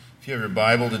If you have your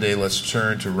Bible today, let's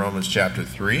turn to Romans chapter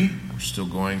 3. We're still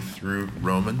going through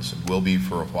Romans and will be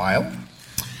for a while.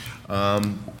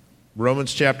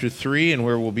 Romans chapter 3, and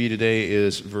where we'll be today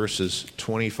is verses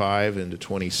 25 into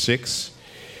 26.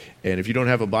 And if you don't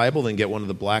have a Bible, then get one of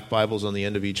the black Bibles on the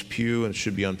end of each pew, and it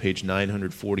should be on page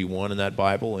 941 in that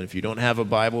Bible. And if you don't have a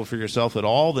Bible for yourself at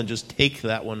all, then just take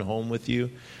that one home with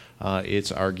you.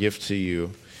 It's our gift to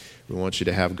you. We want you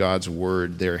to have God's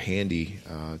Word there handy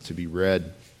to be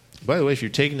read. By the way, if you're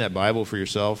taking that Bible for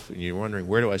yourself and you're wondering,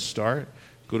 where do I start?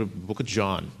 Go to the book of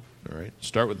John. All right,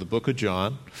 start with the book of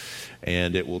John,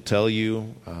 and it will tell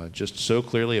you just so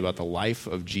clearly about the life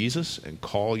of Jesus and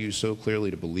call you so clearly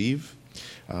to believe.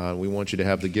 We want you to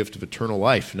have the gift of eternal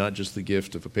life, not just the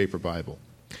gift of a paper Bible.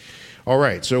 All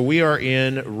right, so we are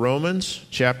in Romans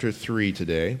chapter 3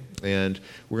 today, and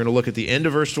we're going to look at the end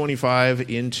of verse 25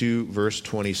 into verse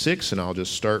 26, and I'll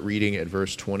just start reading at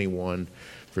verse 21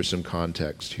 for some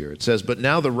context here. It says, "But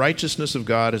now the righteousness of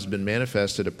God has been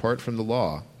manifested apart from the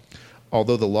law,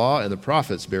 although the law and the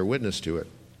prophets bear witness to it.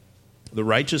 The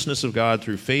righteousness of God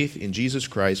through faith in Jesus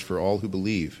Christ for all who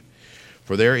believe.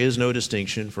 For there is no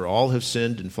distinction, for all have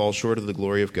sinned and fall short of the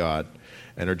glory of God,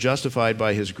 and are justified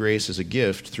by his grace as a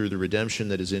gift through the redemption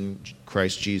that is in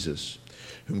Christ Jesus,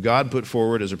 whom God put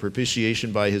forward as a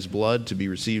propitiation by his blood to be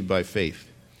received by faith.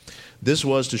 This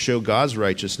was to show God's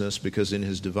righteousness, because in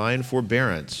his divine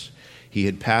forbearance he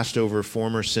had passed over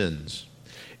former sins.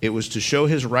 It was to show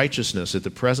his righteousness at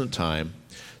the present time,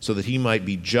 so that he might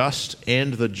be just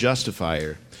and the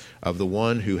justifier of the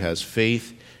one who has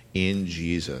faith in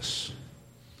Jesus."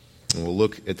 And we'll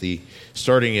look at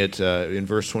starting at in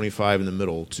verse 25 in the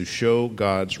middle, to show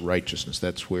God's righteousness.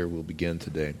 That's where we'll begin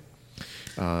today.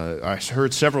 I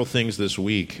heard several things this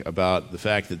week about the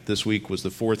fact that this week was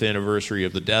the 4th anniversary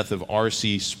of the death of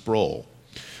R.C. Sproul.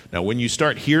 Now, when you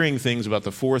start hearing things about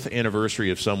the 4th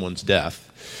anniversary of someone's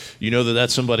death, you know that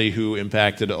that's somebody who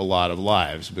impacted a lot of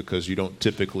lives, because you don't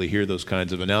typically hear those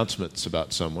kinds of announcements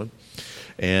about someone.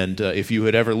 And if you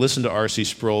had ever listened to R.C.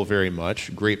 Sproul very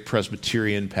much, great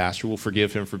Presbyterian pastor, we'll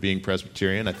forgive him for being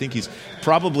Presbyterian. I think he's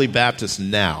probably Baptist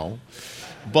now.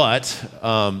 But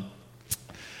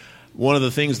one of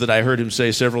the things that I heard him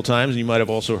say several times, and you might have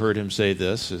also heard him say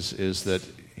this, is that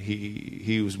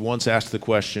he was once asked the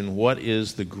question, what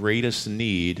is the greatest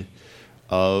need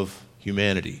of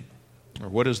humanity? Or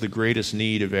what is the greatest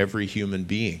need of every human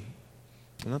being?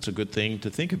 And that's a good thing to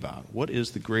think about. What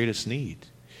is the greatest need?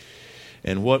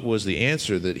 And what was the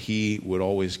answer that he would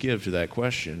always give to that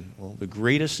question? Well, the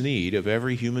greatest need of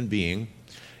every human being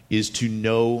is to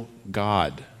know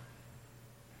God.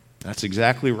 That's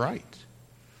exactly right.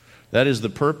 That is the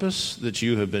purpose that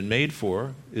you have been made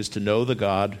for, is to know the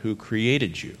God who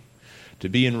created you, to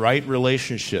be in right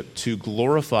relationship, to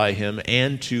glorify him,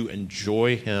 and to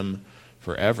enjoy him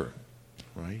forever,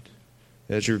 right?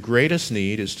 That your greatest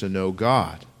need is to know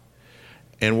God.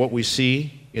 And what we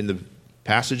see in the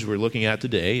passage we're looking at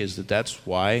today is that that's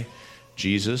why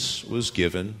Jesus was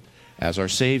given as our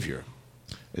Savior,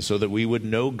 so that we would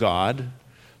know God,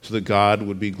 so that God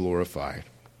would be glorified.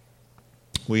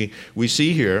 We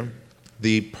see here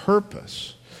the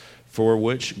purpose for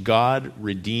which God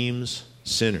redeems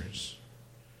sinners.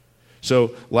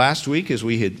 So last week, as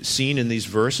we had seen in these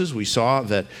verses, we saw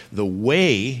that the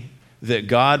way that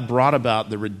God brought about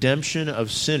the redemption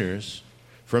of sinners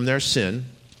from their sin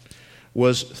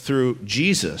was through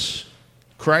Jesus,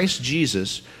 Christ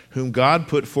Jesus, whom God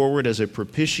put forward as a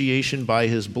propitiation by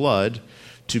his blood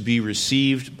to be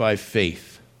received by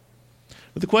faith.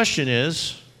 But the question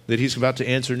is, that he's about to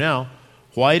answer now,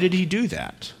 why did he do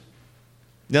that?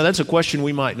 Now, that's a question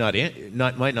we might not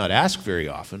ask very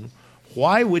often.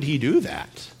 Why would he do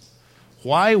that?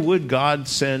 Why would God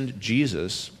send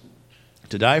Jesus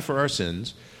to die for our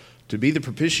sins, to be the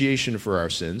propitiation for our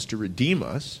sins, to redeem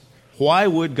us? Why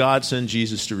would God send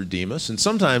Jesus to redeem us? And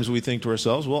sometimes we think to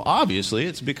ourselves, well, obviously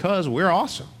it's because we're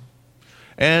awesome.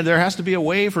 And there has to be a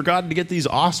way for God to get these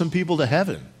awesome people to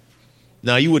heaven.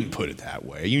 Now, you wouldn't put it that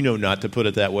way. You know not to put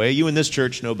it that way. You in this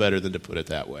church know better than to put it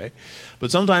that way.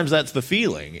 But sometimes that's the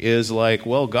feeling, is like,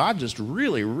 well, God just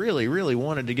really, really, really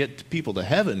wanted to get people to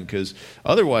heaven, because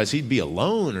otherwise he'd be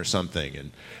alone or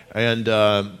something. And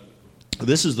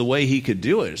this is the way he could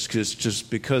do it,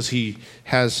 just because he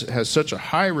has such a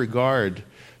high regard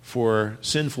for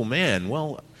sinful man.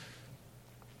 Well,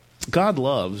 God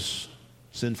loves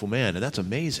sinful man, and that's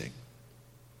amazing.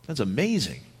 That's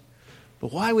amazing.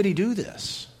 But why would he do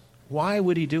this? Why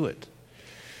would he do it?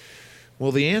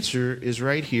 Well, the answer is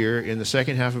right here in the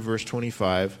second half of verse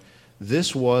 25.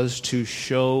 This was to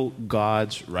show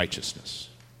God's righteousness.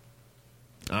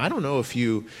 Now, I don't know if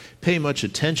you pay much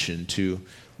attention to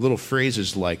little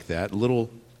phrases like that, little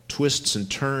twists and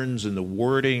turns in the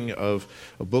wording of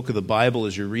a book of the Bible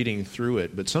as you're reading through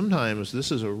it. But sometimes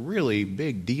this is a really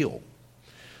big deal.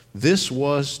 This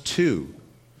was too.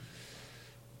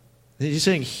 And he's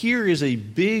saying here is a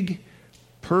big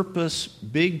purpose,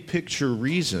 big picture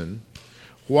reason.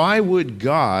 Why would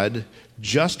God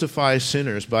justify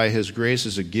sinners by his grace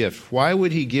as a gift? Why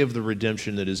would he give the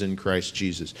redemption that is in Christ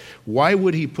Jesus? Why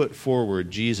would he put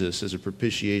forward Jesus as a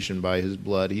propitiation by his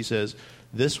blood? He says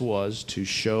this was to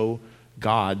show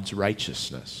God's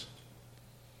righteousness.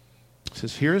 He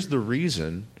says here's the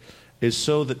reason, is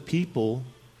so that people,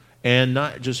 and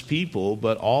not just people,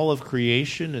 but all of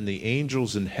creation and the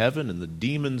angels in heaven and the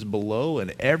demons below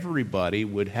and everybody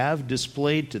would have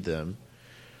displayed to them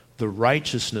the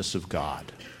righteousness of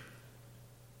God.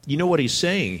 You know what he's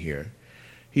saying here?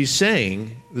 He's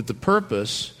saying that the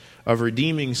purpose of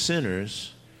redeeming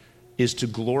sinners is to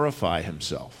glorify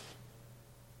himself.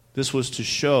 This was to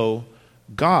show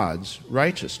God's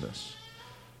righteousness.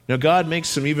 Now, God makes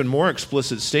some even more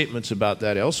explicit statements about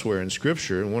that elsewhere in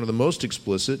Scripture, and one of the most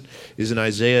explicit is in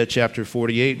Isaiah chapter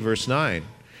 48, verse 9,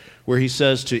 where he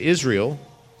says to Israel,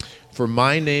 "For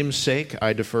my name's sake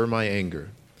I defer my anger.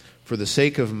 For the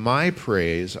sake of my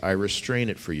praise I restrain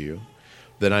it for you,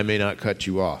 that I may not cut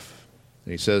you off."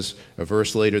 And he says a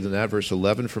verse later than that, verse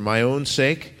 11, for my own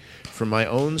sake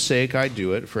I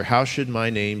do it, for how should my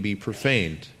name be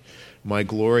profaned? My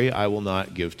glory I will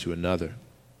not give to another."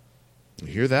 You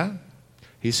hear that?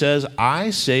 He says, I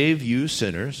save you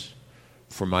sinners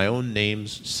for my own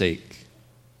name's sake.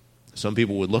 Some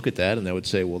people would look at that and they would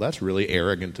say, well, that's really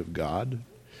arrogant of God.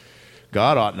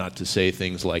 God ought not to say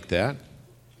things like that.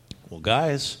 Well,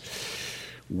 guys,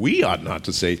 we ought not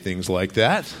to say things like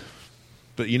that.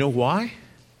 But you know why?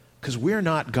 Because we're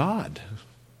not God.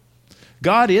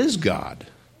 God is God.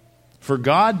 For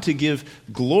God to give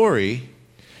glory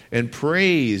and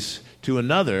praise to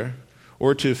another,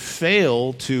 or to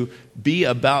fail to be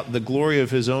about the glory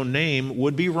of his own name,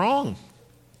 would be wrong.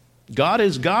 God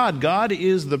is God. God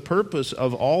is the purpose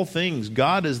of all things.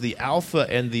 God is the Alpha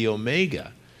and the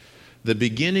Omega, the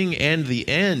beginning and the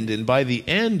end. And by the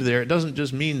end there, it doesn't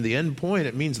just mean the end point,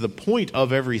 it means the point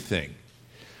of everything.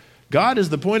 God is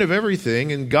the point of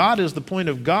everything, and God is the point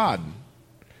of God.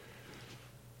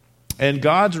 And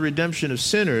God's redemption of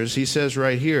sinners, he says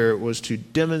right here, was to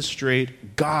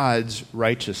demonstrate God's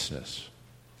righteousness.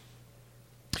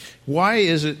 Why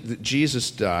is it that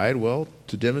Jesus died? Well,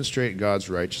 to demonstrate God's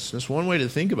righteousness. One way to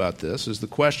think about this is the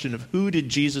question of who did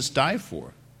Jesus die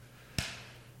for?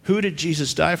 Who did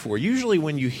Jesus die for? Usually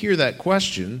when you hear that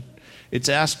question, it's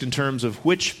asked in terms of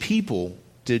which people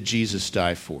did Jesus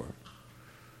die for?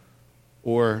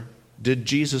 Or did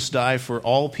Jesus die for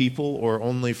all people or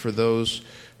only for those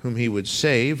whom he would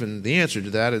save? And the answer to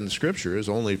that in the Scripture is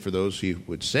only for those he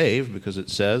would save, because it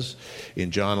says in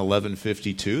John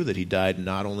 11:52 that he died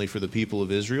not only for the people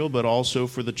of Israel, but also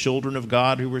for the children of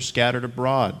God who were scattered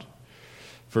abroad.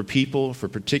 For people, for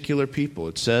particular people.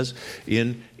 It says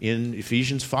in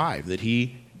Ephesians 5 that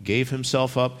he gave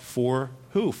himself up for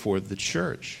who? For the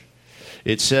church.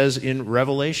 It says in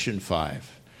Revelation 5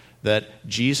 that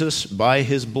Jesus, by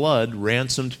his blood,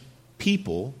 ransomed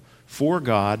people for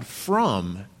God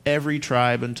from every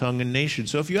tribe and tongue and nation.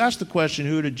 So if you ask the question,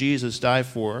 who did Jesus die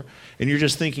for, and you're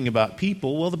just thinking about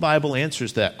people, well, the Bible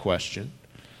answers that question.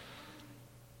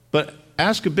 But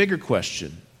ask a bigger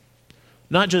question.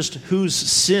 Not just whose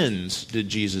sins did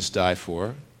Jesus die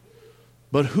for,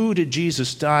 but who did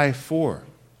Jesus die for?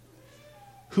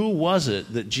 Who was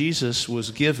it that Jesus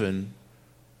was given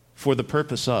for the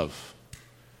purpose of?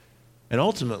 And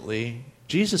ultimately,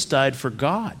 Jesus died for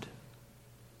God.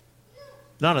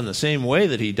 Not in the same way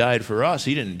that he died for us.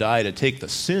 He didn't die to take the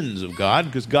sins of God,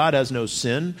 because God has no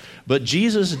sin. But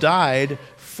Jesus died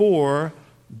for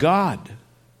God.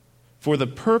 For the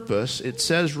purpose, it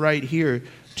says right here,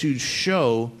 to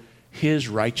show his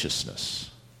righteousness.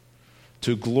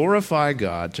 To glorify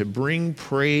God, to bring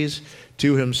praise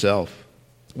to himself.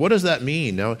 What does that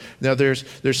mean? Now there's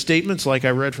statements like I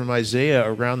read from Isaiah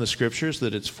around the Scriptures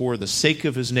that it's for the sake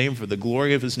of his name, for the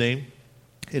glory of his name.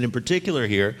 And in particular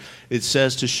here, it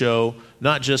says to show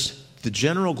not just the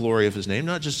general glory of his name,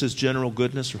 not just his general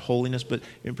goodness or holiness, but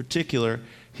in particular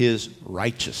his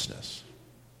righteousness.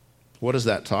 What is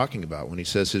that talking about when he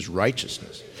says his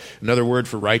righteousness? Another word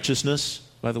for righteousness,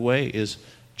 by the way, is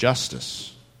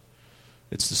justice.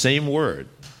 It's the same word,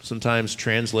 sometimes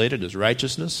translated as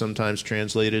righteousness, sometimes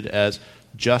translated as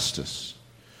justice.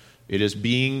 It is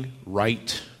being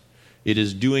right. It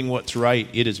is doing what's right.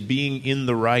 It is being in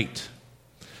the right.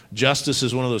 Justice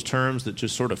is one of those terms that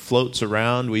just sort of floats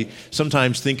around. We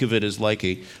sometimes think of it as like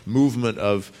a movement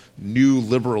of new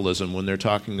liberalism when they're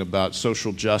talking about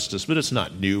social justice, but it's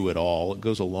not new at all. It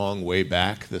goes a long way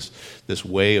back, this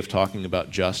way of talking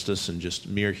about justice in just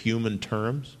mere human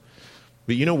terms.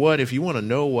 But you know what? If you want to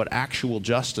know what actual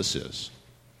justice is,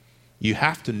 you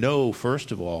have to know,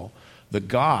 first of all, the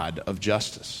God of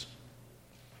justice.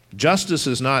 Justice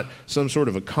is not some sort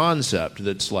of a concept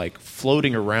that's like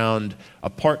floating around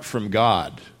apart from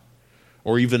God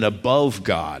or even above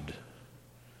God.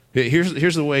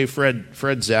 Here's the way Fred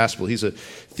Zaspel, he's a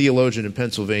theologian in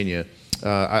Pennsylvania.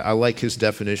 I like his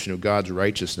definition of God's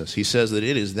righteousness. He says that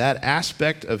it is that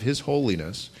aspect of his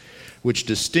holiness which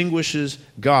distinguishes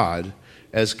God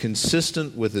as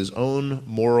consistent with his own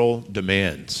moral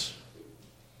demands.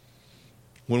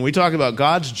 When we talk about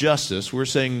God's justice, we're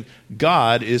saying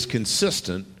God is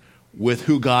consistent with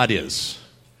who God is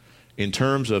in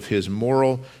terms of his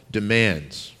moral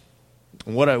demands.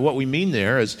 And what we mean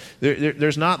there is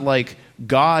there's not like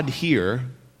God here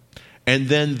and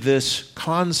then this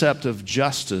concept of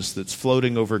justice that's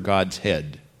floating over God's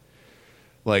head.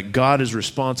 Like God is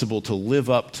responsible to live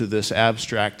up to this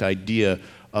abstract idea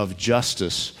of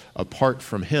justice apart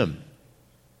from him.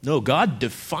 No, God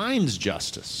defines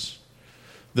justice.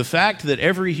 The fact that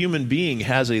every human being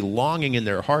has a longing in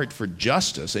their heart for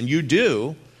justice, and you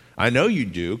do, I know you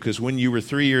do, because when you were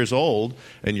 3 years old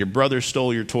and your brother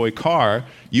stole your toy car,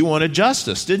 you wanted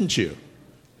justice, didn't you?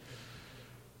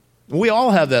 We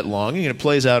all have that longing, and it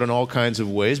plays out in all kinds of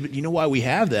ways, but you know why we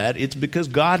have that? It's because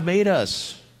God made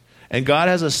us, and God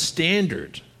has a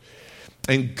standard.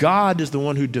 And God is the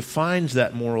one who defines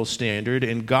that moral standard,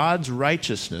 and God's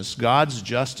righteousness, God's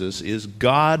justice, is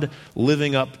God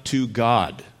living up to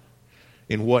God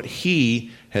in what he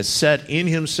has set in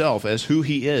himself as who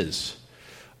he is,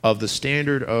 of the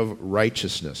standard of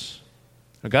righteousness.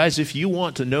 Now, guys, if you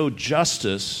want to know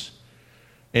justice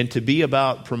and to be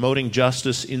about promoting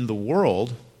justice in the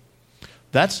world,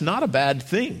 that's not a bad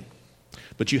thing.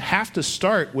 But you have to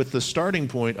start with the starting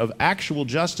point of actual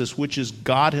justice, which is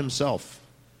God himself.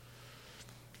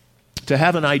 To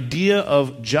have an idea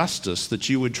of justice that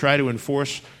you would try to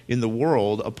enforce in the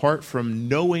world apart from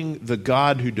knowing the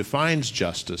God who defines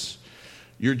justice,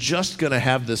 you're just going to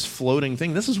have this floating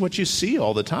thing. This is what you see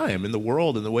all the time in the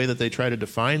world in the way that they try to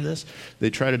define this. They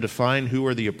try to define who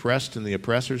are the oppressed and the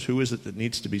oppressors. Who is it that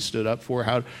needs to be stood up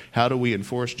for? How do we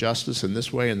enforce justice in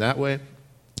this way and that way?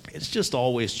 It's just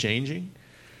always changing.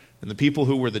 And the people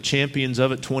who were the champions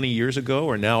of it 20 years ago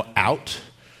are now out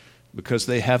because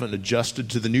they haven't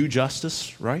adjusted to the new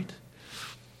justice, right?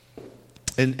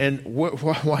 And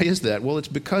why is that? Well, it's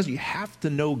because you have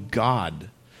to know God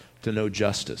to know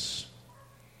justice.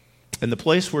 And the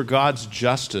place where God's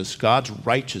justice, God's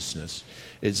righteousness,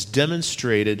 is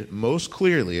demonstrated most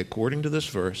clearly, according to this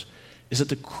verse, is at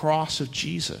the cross of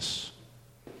Jesus,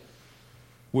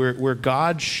 where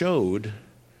God showed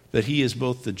that he is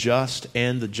both the just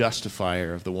and the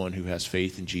justifier of the one who has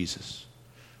faith in Jesus.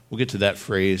 We'll get to that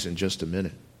phrase in just a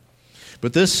minute.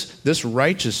 But this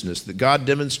righteousness that God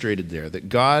demonstrated there, that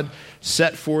God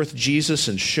set forth Jesus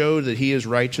and showed that he is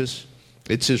righteous,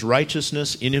 it's his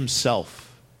righteousness in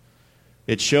himself.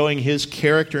 It's showing his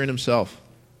character in himself.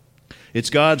 It's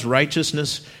God's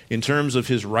righteousness in terms of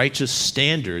his righteous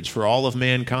standards for all of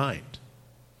mankind.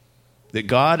 That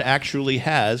God actually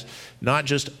has, not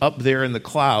just up there in the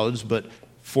clouds, but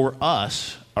for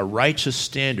us, a righteous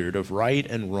standard of right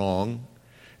and wrong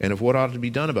and of what ought to be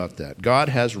done about that. God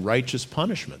has righteous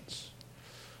punishments.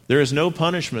 There is no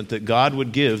punishment that God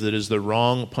would give that is the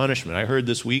wrong punishment. I heard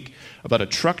this week about a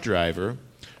truck driver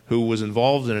who was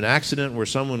involved in an accident where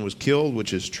someone was killed,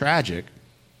 which is tragic.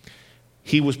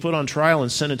 He was put on trial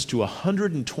and sentenced to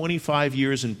 125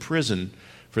 years in prison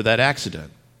for that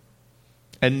accident.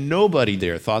 And nobody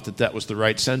there thought that that was the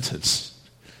right sentence.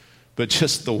 But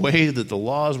just the way that the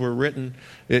laws were written,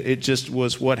 it just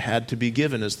was what had to be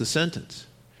given as the sentence.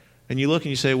 And you look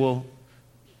and you say, well,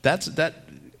 there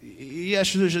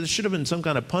should have been some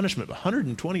kind of punishment.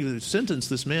 120 sentenced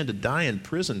this man to die in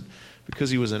prison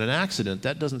because he was in an accident.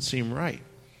 That doesn't seem right.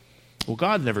 Well,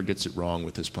 God never gets it wrong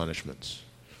with his punishments.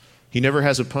 He never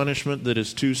has a punishment that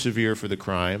is too severe for the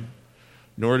crime,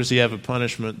 nor does he have a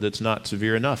punishment that's not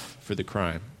severe enough for the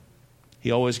crime.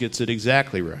 He always gets it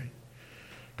exactly right.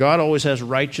 God always has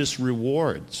righteous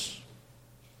rewards.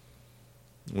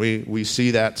 We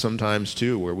see that sometimes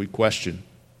too, where we question,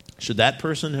 should that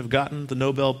person have gotten the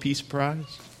Nobel Peace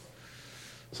Prize?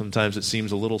 Sometimes it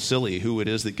seems a little silly who it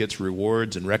is that gets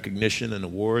rewards and recognition and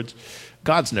awards.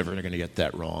 God's never going to get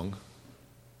that wrong.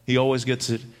 He always gets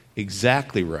it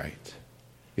exactly right.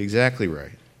 Exactly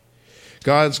right.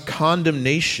 God's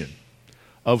condemnation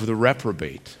of the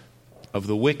reprobate, of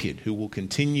the wicked who will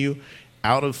continue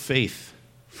out of faith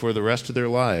for the rest of their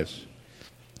lives.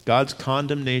 God's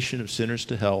condemnation of sinners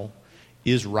to hell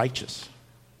is righteous.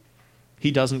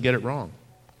 He doesn't get it wrong.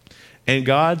 And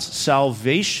God's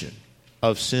salvation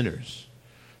of sinners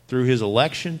through his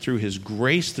election, through his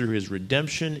grace, through his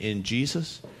redemption in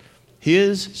Jesus,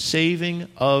 his saving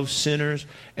of sinners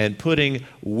and putting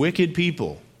wicked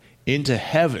people into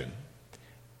heaven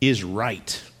is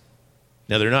right.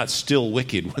 Now, they're not still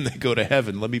wicked when they go to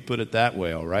heaven. Let me put it that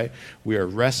way, all right? We are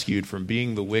rescued from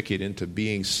being the wicked into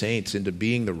being saints, into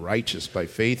being the righteous by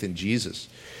faith in Jesus.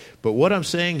 But what I'm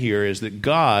saying here is that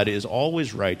God is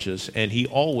always righteous, and he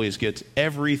always gets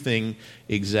everything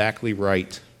exactly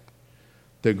right.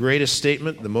 The greatest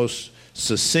statement, the most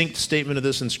succinct statement of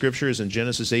this in Scripture is in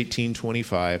Genesis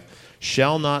 18:25.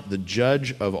 Shall not the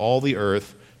judge of all the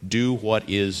earth do what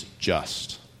is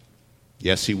just?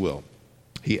 Yes, he will.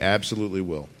 He absolutely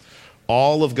will.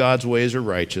 All of God's ways are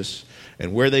righteous,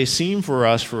 and where they seem for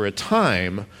us for a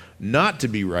time not to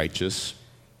be righteous,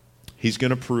 he's going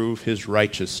to prove his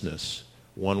righteousness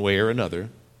one way or another.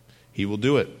 He will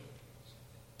do it.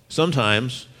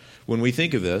 Sometimes, when we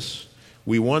think of this,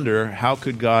 we wonder, how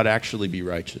could God actually be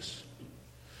righteous?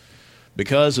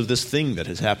 Because of this thing that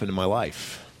has happened in my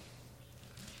life.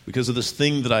 Because of this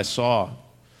thing that I saw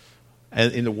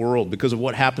in the world. Because of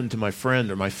what happened to my friend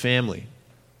or my family.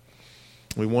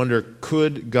 We wonder,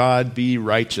 could God be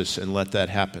righteous and let that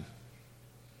happen?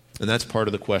 And that's part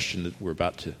of the question that we're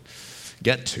about to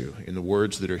get to in the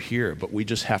words that are here. But we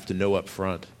just have to know up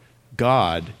front,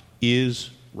 God is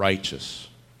righteous.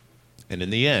 And in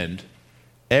the end,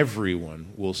 everyone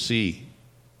will see.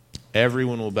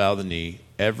 Everyone will bow the knee.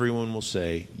 Everyone will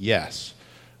say, yes,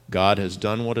 God has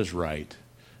done what is right.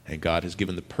 And God has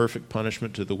given the perfect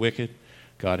punishment to the wicked.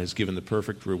 God has given the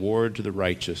perfect reward to the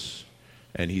righteous.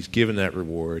 And he's given that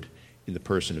reward in the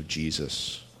person of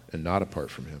Jesus and not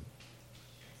apart from him.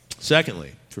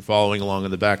 Secondly, if you're following along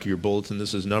in the back of your bulletin,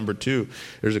 this is number 2.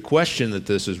 There's a question that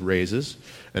this raises,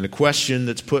 and a question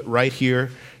that's put right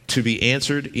here to be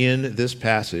answered in this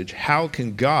passage. How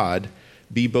can God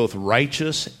be both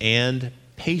righteous and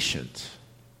patient?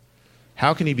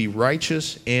 How can he be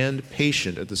righteous and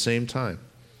patient at the same time?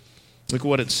 Look at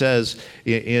what it says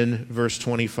in verse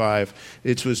 25.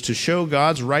 It was to show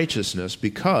God's righteousness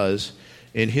because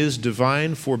in his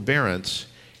divine forbearance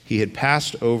he had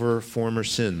passed over former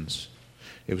sins.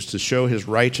 It was to show his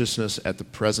righteousness at the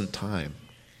present time.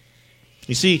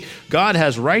 You see, God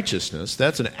has righteousness.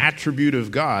 That's an attribute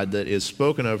of God that is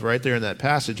spoken of right there in that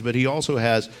passage, but he also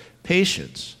has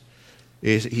patience.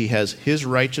 He has his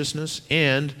righteousness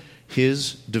and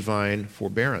his divine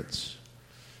forbearance.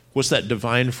 What's that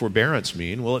divine forbearance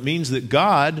mean? Well, it means that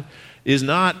God is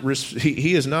not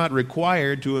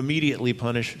required to immediately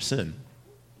punish sin.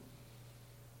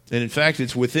 And in fact,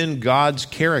 it's within God's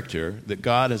character that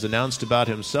God has announced about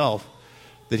himself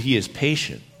that he is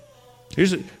patient.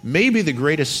 Here's maybe the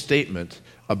greatest statement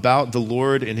about the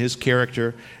Lord and his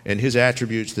character and his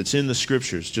attributes that's in the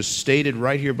Scriptures, just stated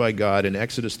right here by God in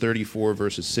Exodus 34,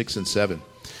 verses 6 and 7.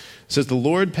 It says, the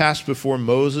Lord passed before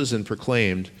Moses and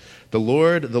proclaimed, the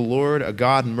Lord, a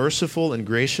God merciful and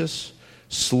gracious,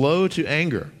 slow to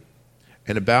anger,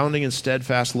 and abounding in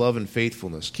steadfast love and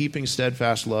faithfulness, keeping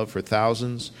steadfast love for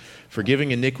thousands,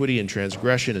 forgiving iniquity and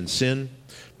transgression and sin,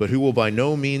 but who will by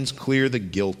no means clear the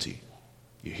guilty.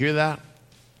 You hear that?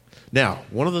 Now,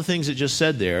 one of the things it just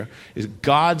said there is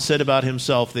God said about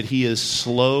himself that he is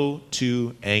slow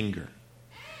to anger.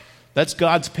 That's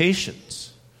God's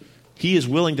patience. He is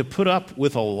willing to put up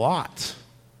with a lot.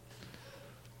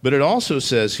 But it also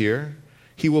says here,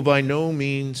 he will by no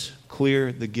means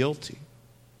clear the guilty.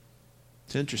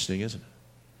 It's interesting, isn't it?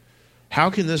 How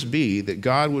can this be that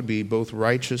God would be both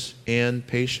righteous and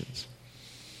patient?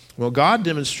 Well, God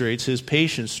demonstrates his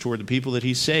patience toward the people that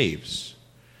he saves.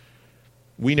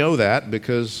 We know that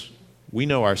because we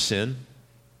know our sin.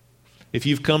 If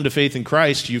you've come to faith in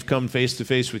Christ, you've come face to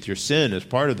face with your sin as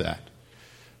part of that.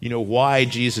 You know why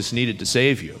Jesus needed to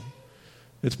save you.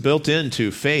 It's built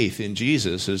into faith in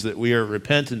Jesus, is that we are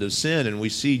repentant of sin, and we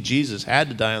see Jesus had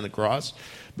to die on the cross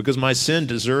because my sin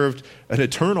deserved an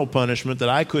eternal punishment that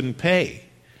I couldn't pay,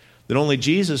 that only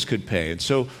Jesus could pay. And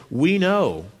so we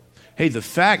know, hey, the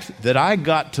fact that I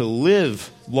got to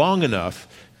live long enough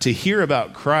to hear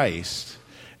about Christ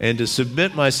and to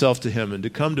submit myself to him and to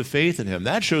come to faith in him,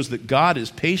 that shows that God is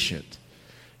patient.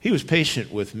 He was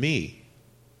patient with me.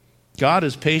 God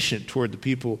is patient toward the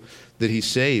people that he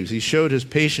saves. He showed his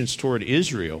patience toward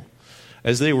Israel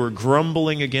as they were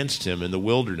grumbling against him in the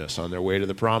wilderness on their way to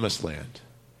the promised land.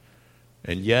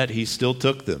 And yet he still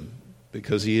took them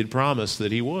because he had promised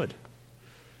that he would.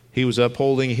 He was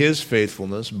upholding his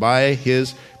faithfulness by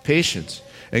his patience.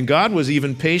 And God was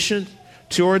even patient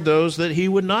toward those that he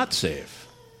would not save.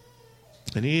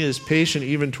 And he is patient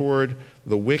even toward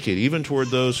the wicked, even toward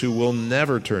those who will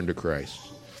never turn to Christ.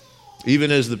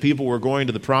 Even as the people were going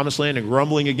to the promised land and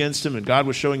grumbling against him, and God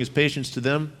was showing his patience to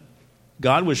them,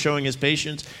 God was showing his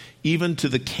patience even to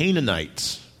the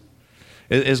Canaanites.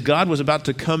 As God was about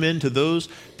to come into those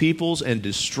peoples and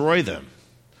destroy them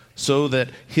so that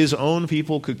his own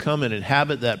people could come and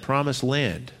inhabit that promised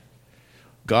land,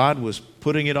 God was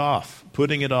putting it off,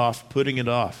 putting it off, putting it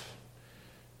off.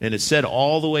 And it said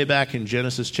all the way back in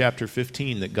Genesis chapter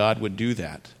 15 that God would do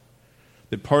that.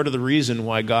 That part of the reason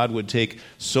why God would take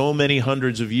so many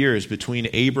hundreds of years between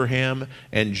Abraham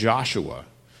and Joshua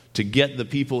to get the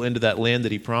people into that land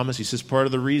that he promised, he says part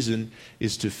of the reason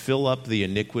is to fill up the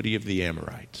iniquity of the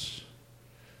Amorites.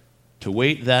 To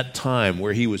wait that time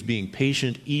where he was being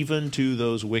patient even to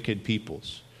those wicked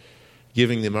peoples,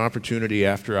 giving them opportunity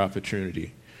after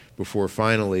opportunity before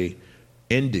finally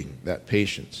ending that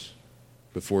patience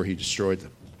before he destroyed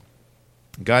them.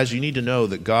 Guys, you need to know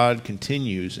that God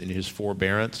continues in his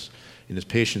forbearance, in his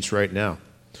patience right now.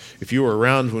 If you were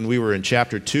around when we were in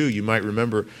chapter 2, you might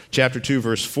remember chapter 2,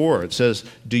 verse 4. It says,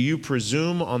 "Do you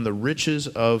presume on the riches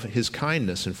of his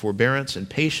kindness and forbearance and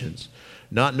patience,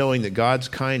 not knowing that God's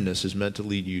kindness is meant to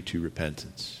lead you to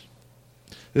repentance?"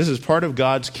 This is part of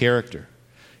God's character.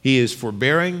 He is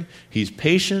forbearing, he's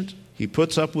patient, he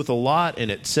puts up with a lot, and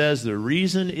it says the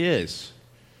reason is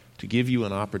to give you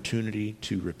an opportunity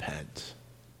to repent.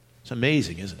 It's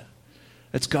amazing, isn't it?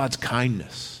 It's God's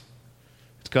kindness.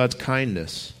 It's God's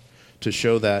kindness to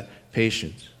show that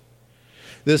patience.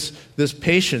 This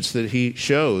patience that he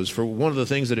shows, for one of the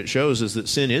things that it shows is that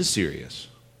sin is serious.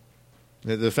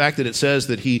 The fact that it says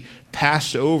that he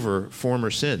passed over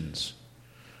former sins,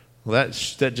 well,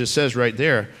 that just says right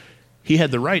there, he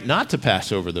had the right not to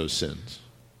pass over those sins.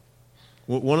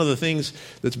 One of the things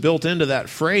that's built into that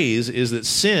phrase is that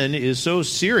sin is so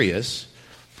serious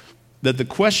that the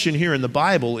question here in the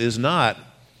Bible is not,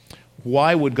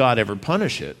 why would God ever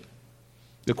punish it?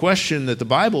 The question that the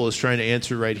Bible is trying to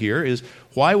answer right here is,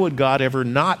 why would God ever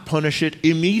not punish it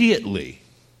immediately?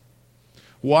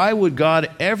 Why would God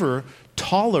ever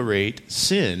tolerate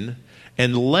sin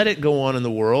and let it go on in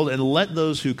the world and let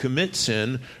those who commit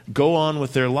sin go on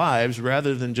with their lives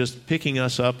rather than just picking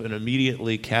us up and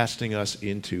immediately casting us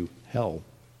into hell?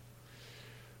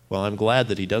 Well, I'm glad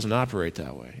that he doesn't operate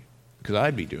that way, because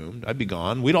I'd be doomed. I'd be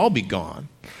gone. We'd all be gone.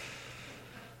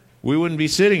 We wouldn't be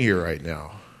sitting here right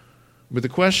now. But the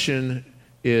question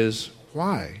is,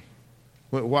 why?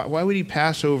 Why would he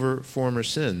pass over former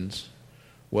sins?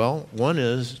 Well, one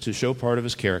is to show part of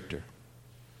his character.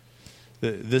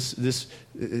 This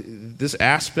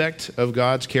aspect of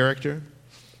God's character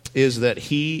is that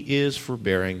he is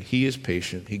forbearing, he is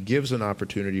patient, he gives an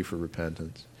opportunity for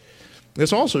repentance.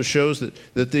 This also shows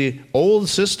that the old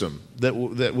system that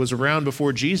was around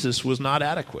before Jesus was not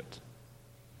adequate.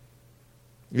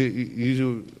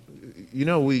 You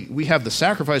know, we have the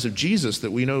sacrifice of Jesus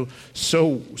that we know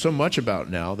so much about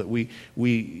now, that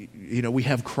we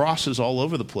have crosses all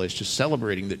over the place just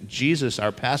celebrating that Jesus,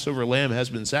 our Passover lamb, has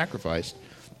been sacrificed.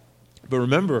 But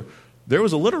remember, there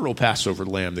was a literal Passover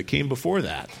lamb that came before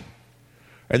that.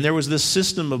 And there was this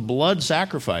system of blood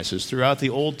sacrifices throughout the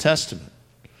Old Testament.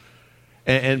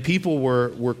 And people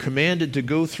were commanded to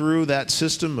go through that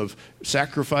system of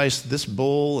sacrifice this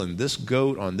bull and this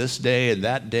goat on this day and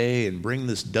that day, and bring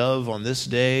this dove on this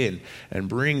day, and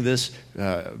bring this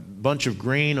bunch of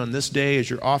grain on this day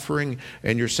as your offering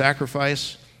and your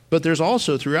sacrifice. But there's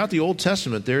also, throughout the Old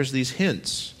Testament, there's these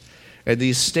hints and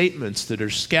these statements that are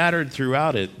scattered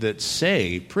throughout it that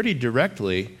say pretty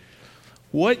directly,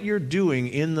 what you're doing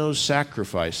in those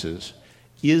sacrifices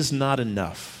is not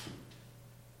enough.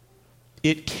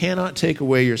 It cannot take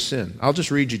away your sin. I'll just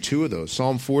read you two of those.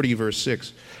 Psalm 40, verse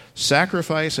 6.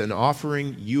 Sacrifice and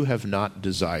offering you have not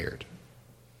desired.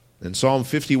 And Psalm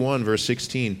 51, verse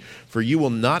 16. For you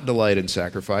will not delight in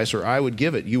sacrifice, or I would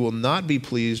give it. You will not be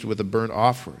pleased with a burnt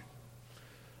offering.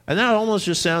 And that almost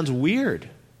just sounds weird.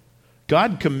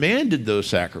 God commanded those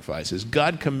sacrifices.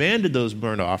 God commanded those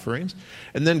burnt offerings.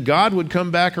 And then God would come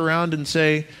back around and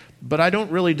say, but I don't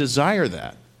really desire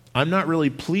that. I'm not really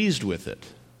pleased with it.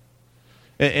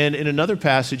 And in another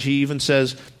passage, he even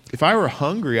says, if I were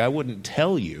hungry, I wouldn't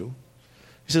tell you.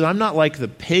 He says, I'm not like the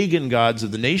pagan gods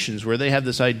of the nations where they have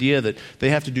this idea that they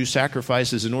have to do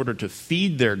sacrifices in order to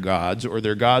feed their gods, or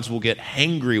their gods will get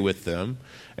hangry with them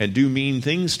and do mean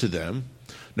things to them.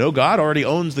 No, God already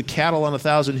owns the cattle on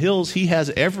 1,000 hills. He has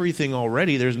everything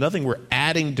already. There's nothing we're adding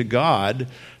adding to God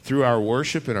through our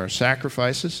worship and our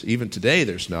sacrifices. Even today,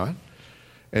 there's not.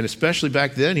 And especially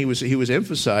back then, he was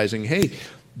emphasizing, hey,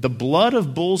 the blood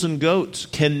of bulls and goats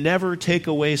can never take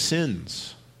away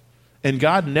sins. And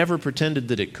God never pretended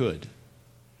that it could.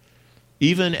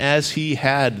 Even as he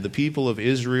had the people of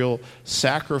Israel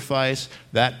sacrifice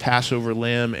that Passover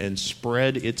lamb and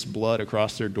spread its blood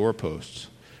across their doorposts,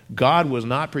 God was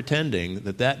not pretending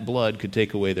that that blood could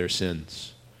take away their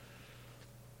sins.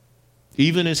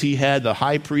 Even as he had the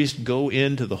high priest go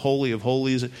into the Holy of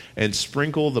Holies and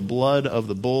sprinkle the blood of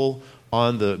the bull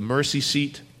on the mercy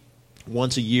seat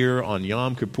once a year on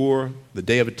Yom Kippur, the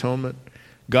Day of Atonement,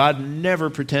 God never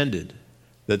pretended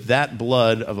that that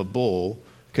blood of a bull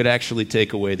could actually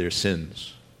take away their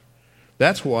sins.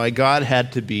 That's why God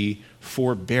had to be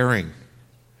forbearing,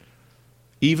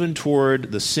 even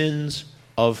toward the sins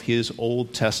of his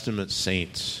Old Testament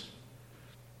saints,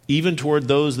 even toward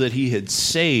those that he had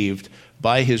saved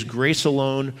by his grace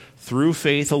alone, through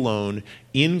faith alone,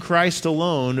 in Christ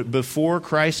alone, before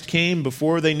Christ came,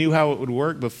 before they knew how it would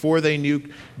work, before they knew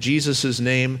Jesus'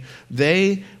 name.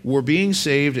 They were being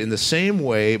saved in the same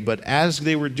way, but as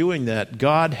they were doing that,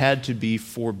 God had to be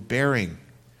forbearing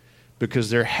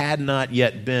because there had not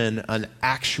yet been an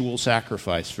actual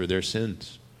sacrifice for their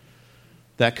sins.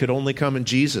 That could only come in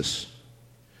Jesus.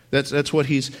 That's what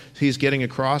he's getting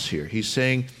across here. He's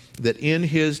saying that in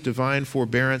his divine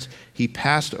forbearance, he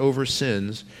passed over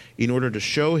sins in order to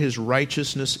show his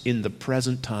righteousness in the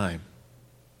present time.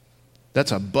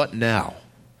 That's a but now.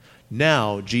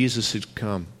 Now Jesus has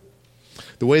come.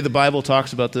 The way the Bible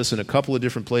talks about this in a couple of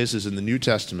different places in the New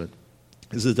Testament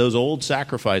is that those old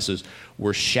sacrifices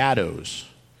were shadows,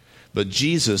 but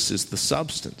Jesus is the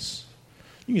substance.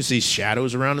 You can see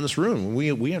shadows around in this room.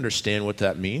 We understand what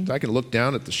that means. I can look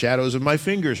down at the shadows of my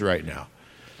fingers right now.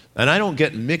 And I don't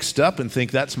get mixed up and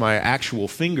think that's my actual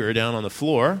finger down on the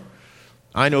floor.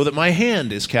 I know that my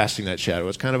hand is casting that shadow.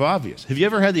 It's kind of obvious. Have you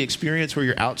ever had the experience where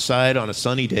you're outside on a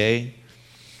sunny day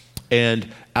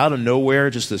and out of nowhere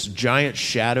just this giant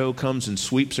shadow comes and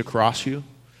sweeps across you?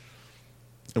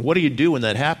 And what do you do when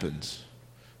that happens?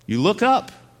 You look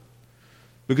up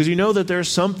because you know that there's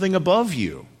something above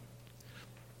you.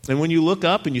 And when you look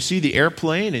up and you see the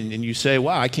airplane and you say,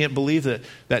 wow, I can't believe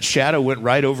that shadow went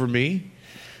right over me.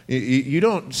 You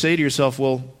don't say to yourself,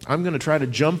 well, I'm going to try to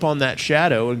jump on that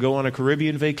shadow and go on a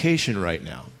Caribbean vacation right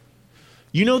now.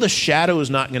 You know the shadow is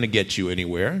not going to get you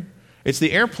anywhere. It's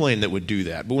the airplane that would do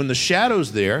that. But when the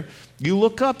shadow's there, you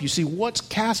look up, you see what's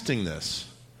casting this.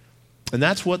 And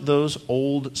that's what those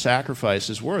old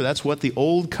sacrifices were. That's what the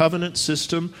old covenant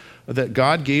system that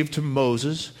God gave to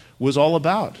Moses was all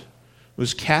about. It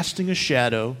was casting a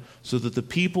shadow so that the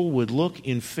people would look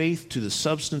in faith to the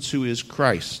substance who is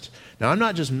Christ. Now, I'm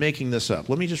not just making this up.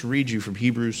 Let me just read you from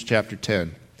Hebrews chapter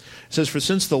 10. It says, for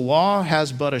since the law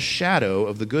has but a shadow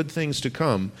of the good things to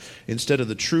come instead of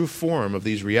the true form of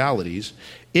these realities,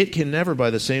 it can never, by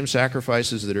the same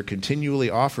sacrifices that are continually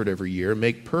offered every year,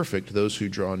 make perfect those who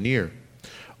draw near.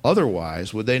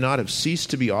 Otherwise, would they not have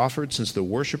ceased to be offered, since the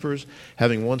worshippers,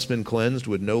 having once been cleansed,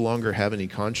 would no longer have any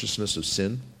consciousness of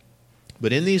sin?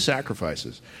 But in these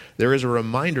sacrifices, there is a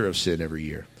reminder of sin every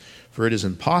year. For it is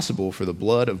impossible for the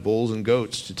blood of bulls and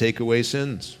goats to take away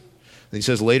sins. And he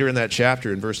says later in that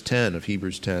chapter, in verse 10 of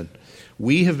Hebrews 10,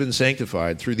 we have been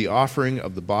sanctified through the offering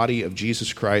of the body of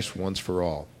Jesus Christ once for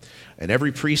all. And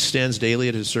every priest stands daily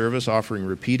at his service, offering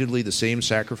repeatedly the same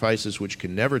sacrifices which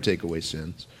can never take away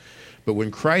sins. But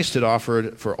when Christ had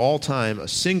offered for all time a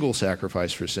single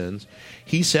sacrifice for sins,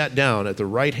 he sat down at the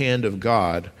right hand of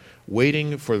God,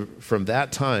 waiting from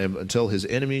that time until his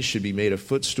enemies should be made a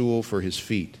footstool for his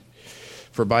feet.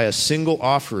 For by a single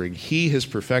offering, he has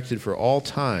perfected for all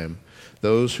time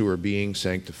those who are being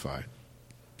sanctified.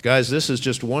 Guys, this is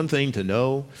just one thing to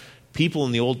know. People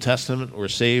in the Old Testament were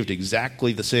saved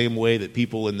exactly the same way that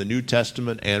people in the New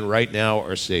Testament and right now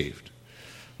are saved,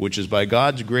 which is by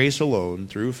God's grace alone,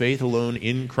 through faith alone,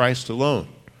 in Christ alone.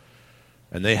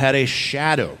 And they had a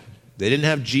shadow. They didn't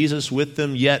have Jesus with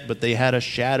them yet, but they had a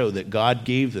shadow that God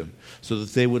gave them so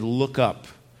that they would look up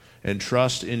and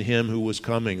trust in him who was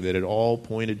coming, that it all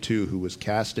pointed to, who was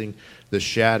casting the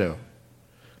shadow.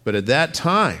 But at that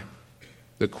time,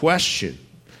 the question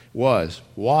was,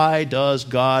 why does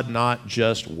God not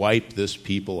just wipe this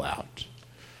people out?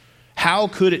 How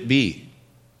could it be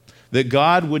that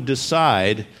God would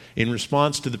decide, in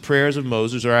response to the prayers of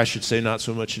Moses, or I should say not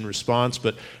so much in response,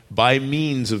 but by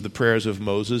means of the prayers of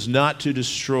Moses, not to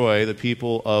destroy the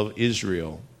people of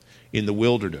Israel in the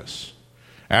wilderness?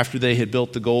 After they had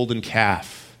built the golden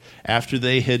calf, after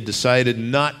they had decided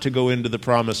not to go into the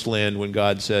promised land when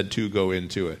God said to go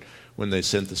into it, when they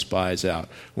sent the spies out.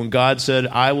 When God said,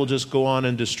 I will just go on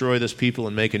and destroy this people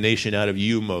and make a nation out of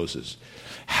you, Moses.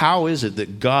 How is it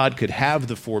that God could have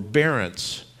the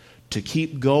forbearance to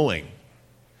keep going,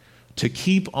 to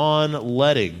keep on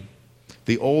letting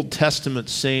the Old Testament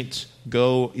saints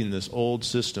go in this old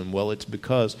system? Well, it's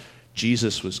because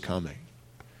Jesus was coming.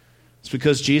 It's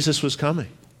because Jesus was coming.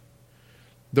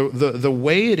 The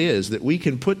way it is that we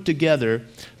can put together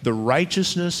the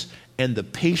righteousness and the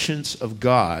patience of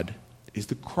God is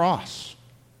the cross.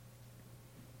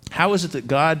 How is it that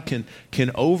God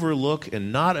can overlook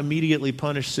and not immediately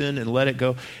punish sin and let it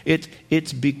go?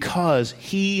 It's because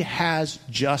he has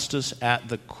justice at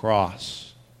the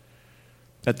cross.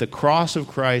 At the cross of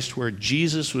Christ, where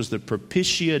Jesus was the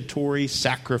propitiatory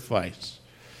sacrifice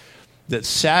that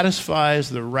satisfies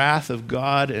the wrath of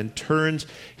God and turns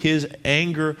his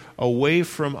anger away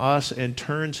from us and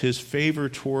turns his favor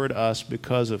toward us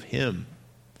because of him.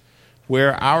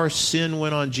 Where our sin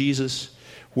went on Jesus,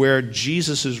 where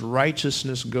Jesus'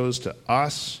 righteousness goes to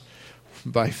us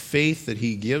by faith that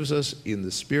he gives us in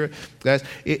the Spirit. Guys,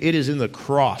 it is in the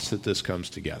cross that this comes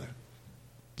together.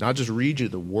 I'll just read you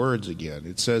the words again.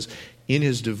 It says, in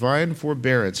his divine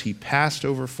forbearance, he passed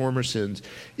over former sins.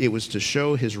 It was to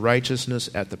show his righteousness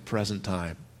at the present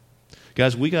time.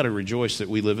 Guys, we got to rejoice that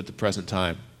we live at the present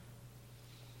time.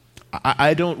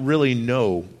 I don't really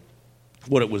know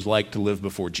what it was like to live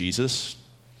before Jesus.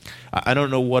 I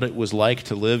don't know what it was like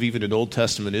to live even in Old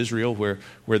Testament Israel where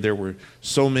there were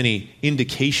so many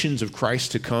indications of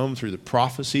Christ to come through the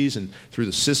prophecies and through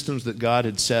the systems that God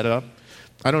had set up.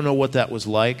 I don't know what that was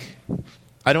like.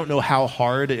 I don't know how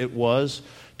hard it was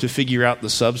to figure out the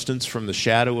substance from the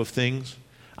shadow of things.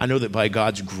 I know that by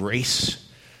God's grace,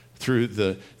 through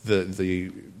the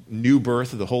new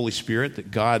birth of the Holy Spirit, that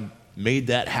God made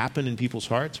that happen in people's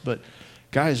hearts. But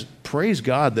guys, praise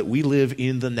God that we live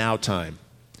in the now time.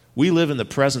 We live in the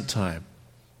present time.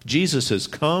 Jesus has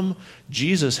come.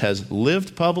 Jesus has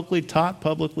lived publicly, taught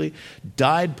publicly,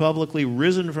 died publicly,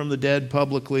 risen from the dead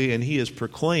publicly, and he is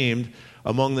proclaimed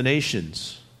among the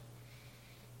nations.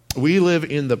 We live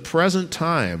in the present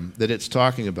time that it's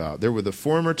talking about. There were the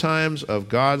former times of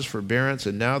God's forbearance,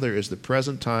 and now there is the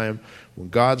present time when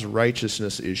God's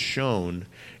righteousness is shown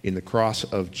in the cross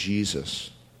of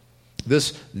Jesus.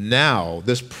 This now,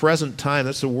 this present time,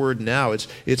 that's the word now.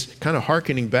 It's kind of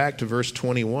hearkening back to verse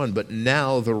 21. But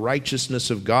now the righteousness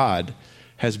of God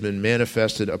has been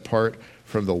manifested apart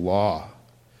from the law.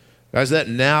 Guys, that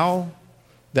now,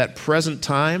 that present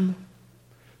time,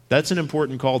 that's an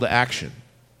important call to action.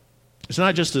 It's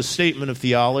not just a statement of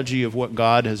theology of what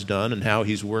God has done and how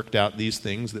he's worked out these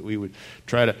things that we would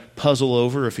try to puzzle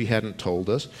over if he hadn't told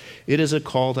us. It is a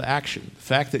call to action. The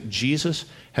fact that Jesus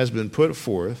has been put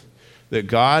forth, that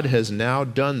God has now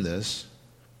done this,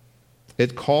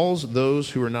 it calls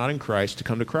those who are not in Christ to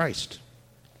come to Christ.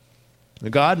 Now,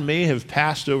 God may have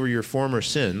passed over your former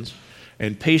sins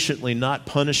and patiently not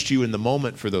punished you in the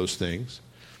moment for those things,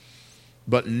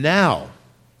 but now,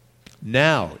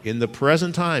 in the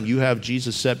present time, you have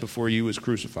Jesus set before you as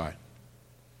crucified.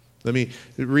 Let me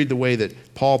read the way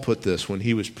that Paul put this when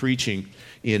he was preaching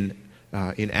in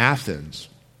Athens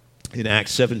in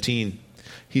Acts 17.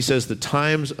 He says, the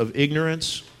times of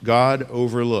ignorance God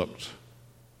overlooked.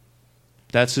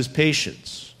 That's his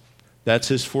patience. That's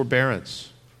his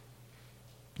forbearance.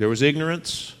 There was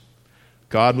ignorance.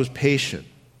 God was patient.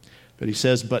 But he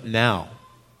says, but now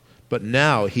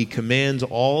he commands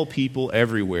all people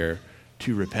everywhere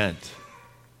to repent.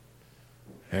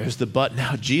 There's the but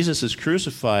now. Jesus is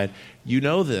crucified. You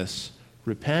know this.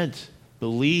 Repent.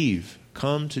 Believe.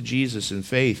 Come to Jesus in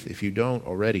faith if you don't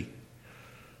already.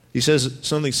 He says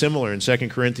something similar in 2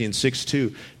 Corinthians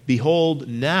 6:2. Behold,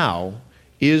 now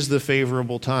is the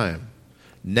favorable time.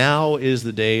 Now is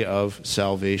the day of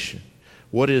salvation.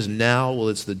 What is now? Well,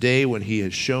 it's the day when he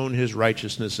has shown his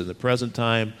righteousness in the present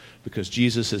time because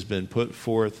Jesus has been put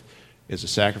forth as a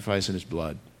sacrifice in his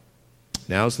blood.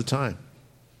 Now's the time.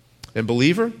 And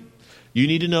believer, you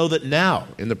need to know that now,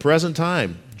 in the present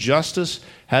time, justice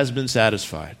has been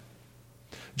satisfied.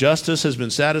 Justice has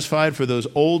been satisfied for those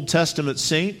Old Testament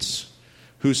saints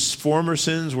whose former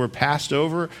sins were passed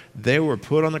over. They were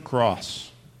put on the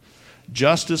cross.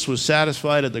 Justice was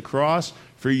satisfied at the cross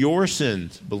for your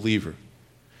sins, believer.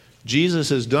 Jesus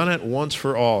has done it once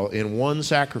for all in one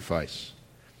sacrifice.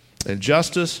 And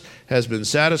justice has been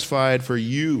satisfied for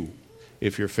you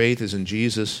if your faith is in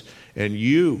Jesus, and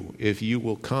you if you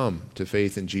will come to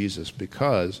faith in Jesus,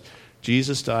 because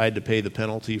Jesus died to pay the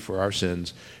penalty for our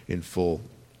sins in full.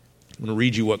 I'm going to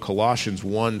read you what Colossians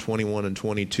 1:21 and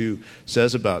 22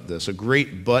 says about this. A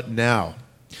great but now.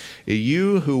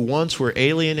 You who once were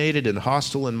alienated and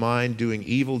hostile in mind, doing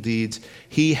evil deeds,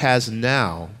 he has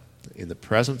now, in the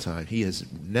present time, he has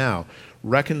now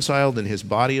reconciled in his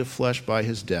body of flesh by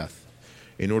his death,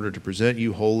 in order to present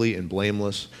you holy and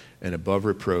blameless and above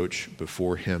reproach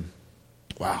before him.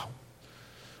 Wow.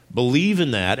 Believe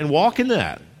in that and walk in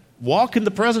that. Walk in the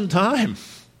present time.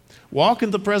 Walk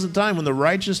in the present time when the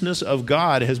righteousness of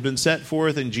God has been set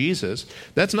forth in Jesus.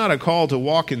 That's not a call to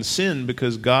walk in sin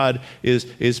because God is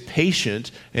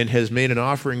patient and has made an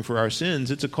offering for our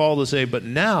sins. It's a call to say, but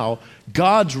now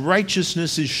God's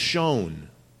righteousness is shown.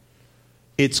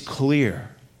 It's clear.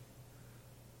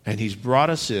 And he's brought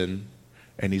us in,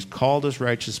 and he's called us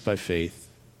righteous by faith,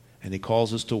 and he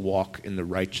calls us to walk in the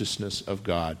righteousness of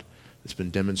God that's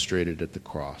been demonstrated at the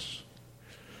cross.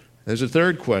 There's a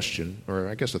third question, or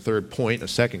I guess a third point, a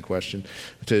second question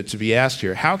to be asked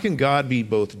here. How can God be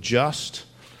both just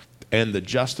and the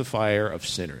justifier of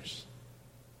sinners?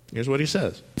 Here's what he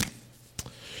says.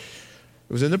 It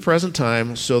was in the present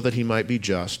time so that he might be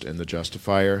just and the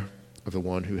justifier of the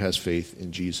one who has faith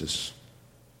in Jesus.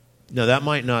 Now that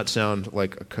might not sound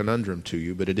like a conundrum to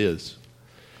you, but it is.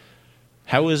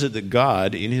 How is it that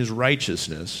God, in his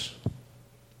righteousness,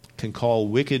 can call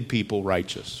wicked people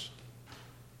righteous?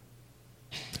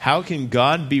 How can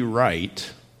God be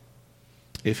right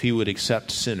if he would accept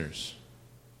sinners?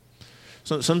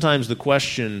 So sometimes the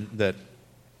question that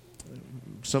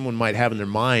someone might have in their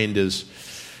mind is,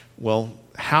 well,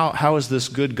 how is this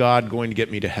good God going to get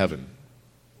me to heaven?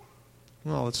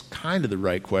 Well, it's kind of the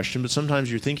right question, but sometimes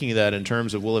you're thinking of that in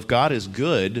terms of, well, if God is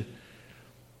good,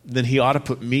 then he ought to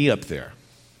put me up there.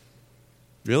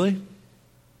 Really?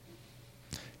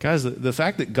 Guys, the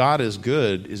fact that God is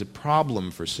good is a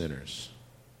problem for sinners.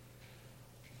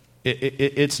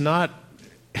 It's not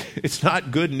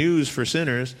good news for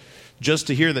sinners just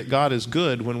to hear that God is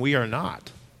good when we are not.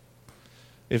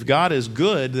 If God is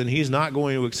good, then he's not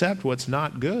going to accept what's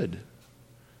not good.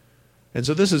 And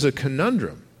so this is a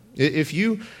conundrum.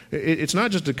 It's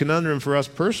not just a conundrum for us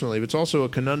personally, but it's also a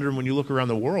conundrum when you look around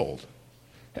the world.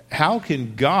 How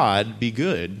can God be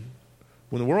good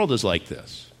when the world is like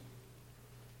this?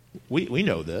 We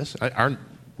know this.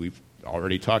 We've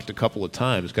already talked a couple of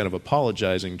times, kind of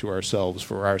apologizing to ourselves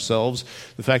for ourselves,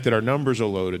 the fact that our numbers are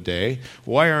low today.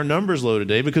 Why are our numbers low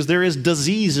today? Because there is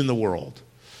disease in the world.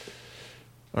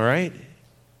 All right?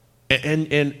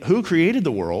 And who created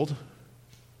the world?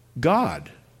 God.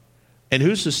 And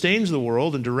who sustains the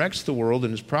world and directs the world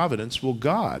in his providence? Well,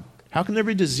 God. How can there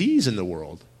be disease in the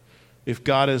world if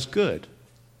God is good?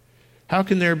 How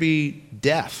can there be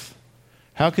death?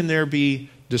 How can there be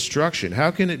destruction?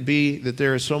 How can it be that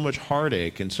there is so much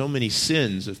heartache and so many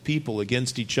sins of people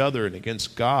against each other and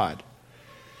against God?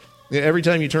 Every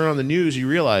time you turn on the news, you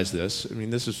realize this. I mean,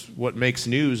 this is what makes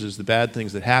news, is the bad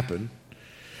things that happen.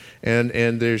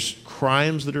 And there's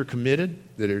crimes that are committed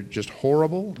that are just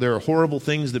horrible. There are horrible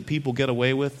things that people get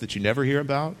away with that you never hear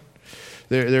about.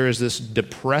 There is this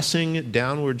depressing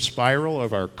downward spiral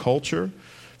of our culture,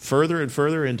 further and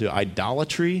further into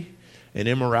idolatry and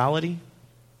immorality.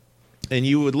 And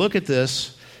you would look at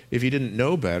this, if you didn't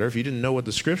know better, if you didn't know what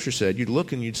the Scripture said, you'd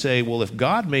look and you'd say, well, if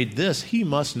God made this, he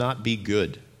must not be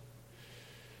good.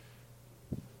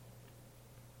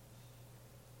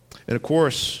 And of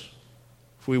course,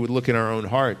 if we would look in our own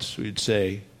hearts, we'd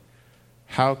say,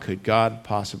 how could God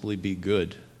possibly be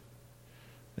good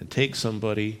and take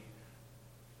somebody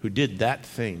who did that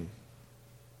thing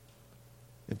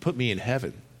and put me in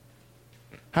heaven?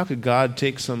 How could God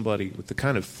take somebody with the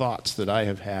kind of thoughts that I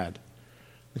have had,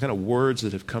 the kind of words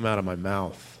that have come out of my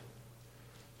mouth,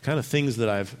 the kind of things that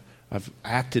I've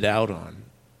acted out on?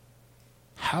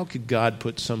 How could God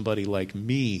put somebody like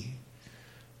me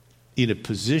in a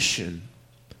position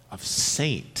of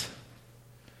saint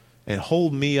and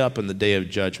hold me up in the day of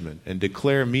judgment and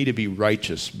declare me to be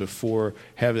righteous before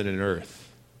heaven and earth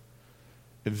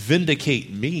and vindicate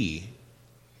me?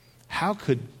 How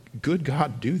could good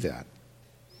God do that?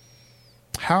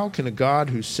 How can a God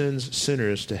who sends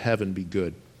sinners to heaven be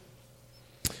good?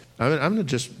 I'm going to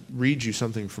just read you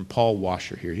something from Paul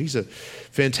Washer here. He's a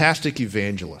fantastic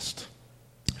evangelist.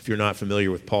 If you're not familiar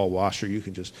with Paul Washer, you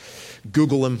can just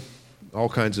Google him, all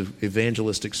kinds of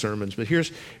evangelistic sermons. But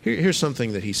here's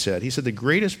something that he said. He said, the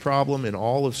greatest problem in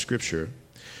all of Scripture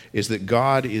is that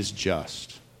God is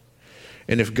just.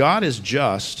 And if God is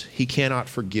just, he cannot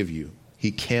forgive you.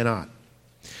 He cannot.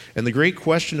 And the great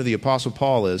question of the Apostle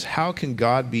Paul is, how can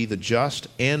God be the just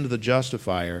and the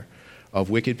justifier of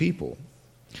wicked people?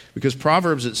 Because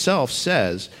Proverbs itself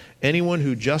says, anyone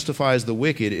who justifies the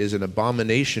wicked is an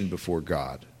abomination before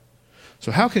God.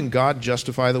 So how can God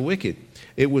justify the wicked?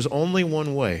 It was only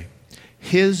one way.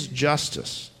 his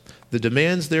justice. The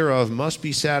demands thereof must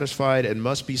be satisfied and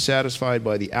must be satisfied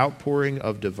by the outpouring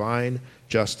of divine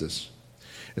justice.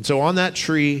 And so on that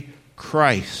tree,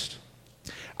 Christ,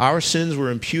 our sins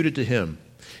were imputed to him.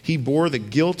 He bore the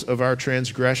guilt of our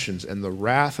transgressions, and the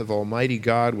wrath of Almighty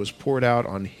God was poured out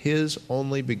on his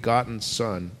only begotten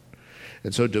Son.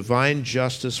 And so divine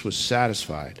justice was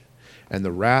satisfied, and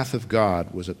the wrath of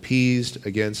God was appeased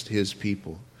against his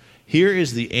people. Here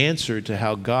is the answer to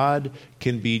how God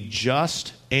can be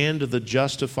just and the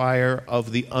justifier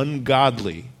of the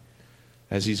ungodly,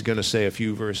 as he's going to say a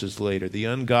few verses later, the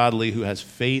ungodly who has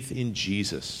faith in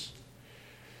Jesus.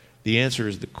 The answer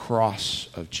is the cross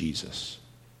of Jesus.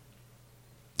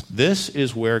 This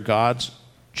is where God's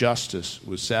justice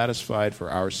was satisfied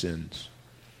for our sins.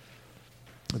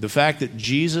 The fact that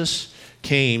Jesus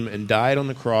came and died on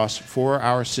the cross for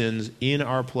our sins in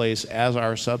our place as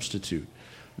our substitute,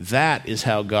 that is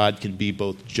how God can be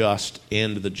both just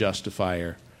and the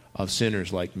justifier of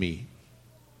sinners like me.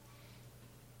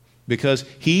 Because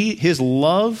his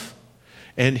love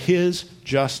and his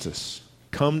justice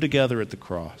come together at the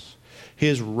cross.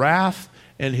 His wrath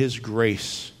and his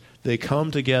grace, they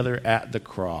come together at the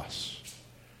cross.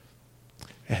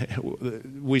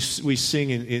 We sing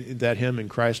in that hymn, In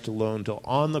Christ Alone, till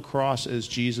on the cross as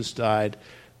Jesus died,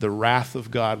 the wrath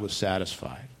of God was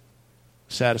satisfied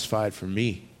for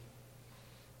me.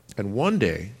 And one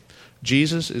day,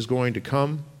 Jesus is going to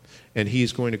come, and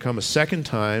he's going to come a second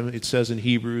time, it says in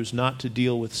Hebrews, not to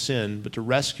deal with sin, but to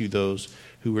rescue those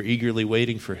who were eagerly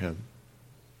waiting for him.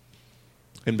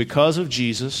 And because of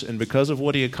Jesus, and because of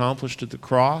what he accomplished at the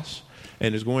cross,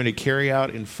 and is going to carry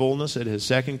out in fullness at his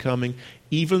second coming,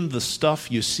 even the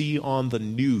stuff you see on the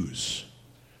news,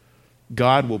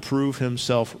 God will prove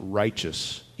himself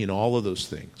righteous in all of those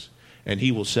things. And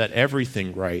he will set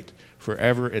everything right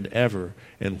forever and ever.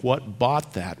 And what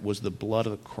bought that was the blood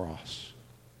of the cross.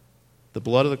 The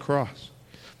blood of the cross.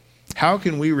 How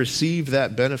can we receive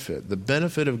that benefit, the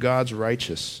benefit of God's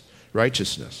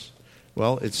righteousness?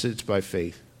 Well, it's by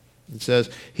faith. It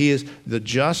says he is the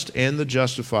just and the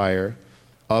justifier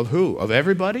of who? Of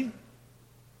everybody?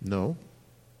 No.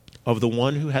 Of the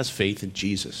one who has faith in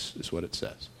Jesus, is what it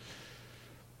says.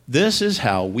 This is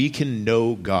how we can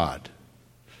know God.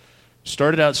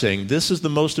 Started out saying this is the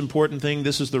most important thing,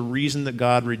 this is the reason that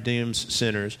God redeems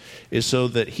sinners, is so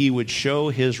that he would show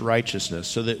his righteousness,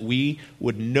 so that we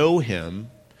would know him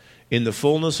in the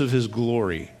fullness of his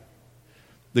glory,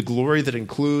 the glory that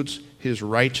includes his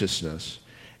righteousness.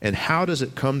 And how does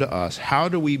it come to us? How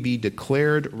do we be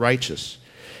declared righteous?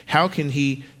 How can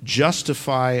he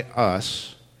justify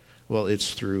us? Well,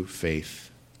 it's through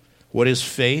faith. What is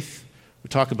faith? We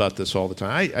talk about this all the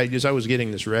time. As I was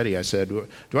getting this ready, I said,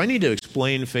 do I need to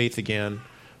explain faith again?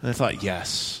 And I thought,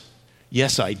 yes.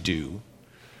 Yes, I do.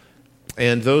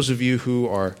 And those of you who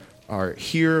are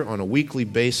here on a weekly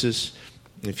basis,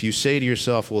 if you say to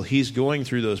yourself, well, he's going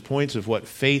through those points of what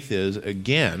faith is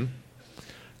again,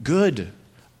 good.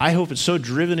 I hope it's so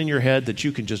driven in your head that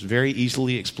you can just very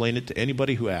easily explain it to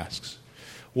anybody who asks.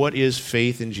 What is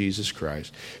faith in Jesus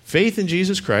Christ? Faith in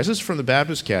Jesus Christ, this is from the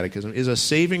Baptist Catechism, is a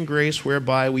saving grace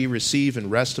whereby we receive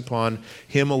and rest upon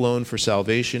him alone for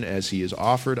salvation as he is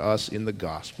offered us in the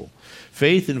gospel.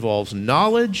 Faith involves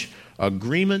knowledge,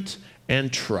 agreement,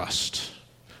 and trust.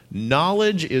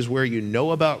 Knowledge is where you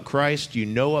know about Christ, you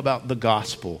know about the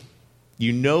gospel.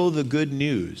 You know the good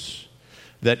news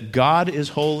that God is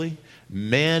holy,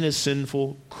 man is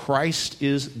sinful, Christ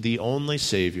is the only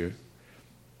Savior,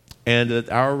 and that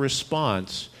our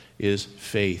response is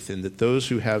faith, and that those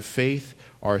who have faith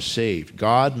are saved.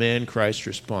 God, man, Christ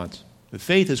response. The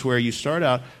faith is where you start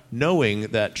out knowing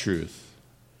that truth.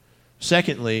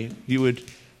 Secondly, you would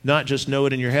not just know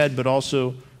it in your head, but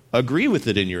also agree with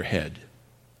it in your head,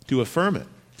 to affirm it.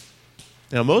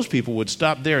 Now, most people would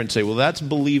stop there and say, well, that's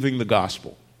believing the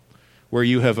gospel, where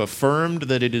you have affirmed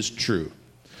that it is true.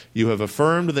 You have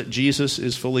affirmed that Jesus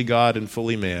is fully God and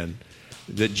fully man,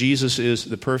 that Jesus is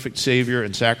the perfect Savior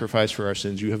and sacrifice for our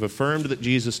sins. You have affirmed that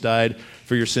Jesus died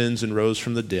for your sins and rose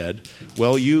from the dead.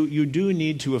 Well, you do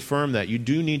need to affirm that. You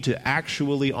do need to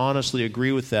actually, honestly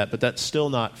agree with that, but that's still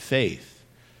not faith,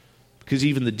 because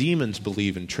even the demons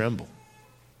believe and tremble.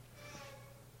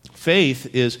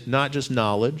 Faith is not just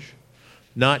knowledge,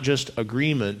 not just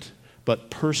agreement, but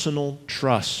personal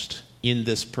trust in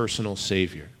this personal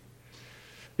Savior.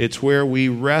 It's where we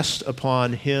rest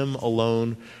upon him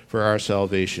alone for our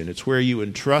salvation. It's where you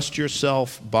entrust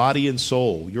yourself, body and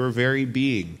soul, your very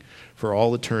being, for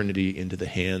all eternity into the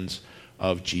hands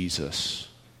of Jesus.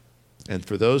 And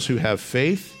for those who have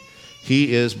faith,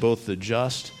 he is both the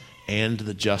just and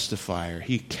the justifier.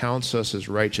 He counts us as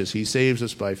righteous. He saves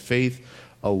us by faith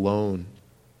alone.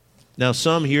 Now,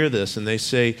 some hear this and they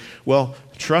say, well,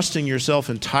 trusting yourself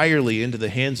entirely into the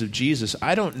hands of Jesus,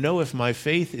 I don't know if my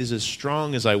faith is as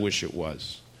strong as I wish it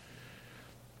was.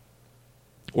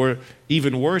 Or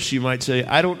even worse, you might say,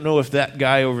 I don't know if that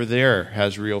guy over there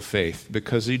has real faith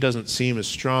because he doesn't seem as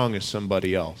strong as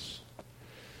somebody else.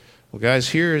 Well, guys,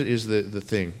 here is the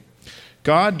thing.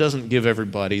 God doesn't give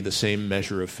everybody the same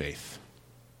measure of faith.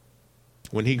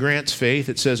 When he grants faith,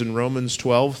 it says in Romans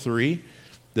 12:3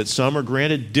 that some are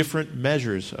granted different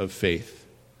measures of faith.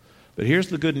 But here's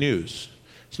the good news.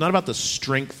 It's not about the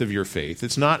strength of your faith.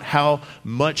 It's not how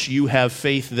much you have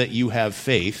faith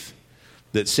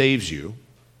that saves you.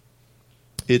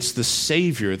 It's the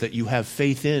Savior that you have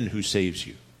faith in who saves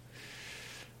you.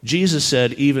 Jesus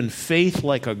said, even faith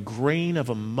like a grain of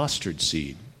a mustard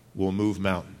seed will move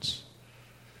mountains.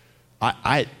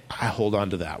 I hold on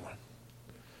to that one.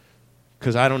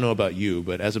 Because I don't know about you,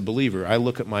 but as a believer, I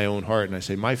look at my own heart and I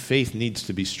say, my faith needs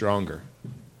to be stronger.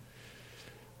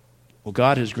 Well,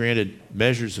 God has granted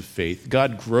measures of faith.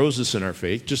 God grows us in our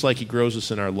faith, just like he grows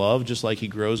us in our love, just like he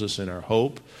grows us in our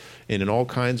hope, and in all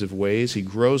kinds of ways. He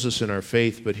grows us in our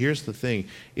faith. But here's the thing.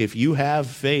 If you have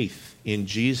faith in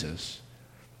Jesus,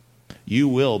 you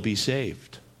will be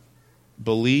saved.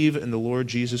 Believe in the Lord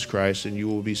Jesus Christ and you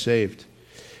will be saved.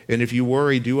 And if you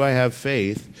worry, do I have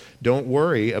faith? Don't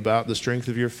worry about the strength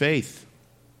of your faith.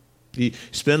 You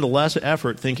spend less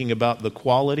effort thinking about the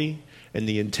quality and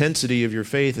the intensity of your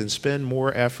faith and spend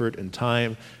more effort and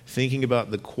time thinking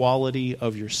about the quality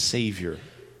of your Savior.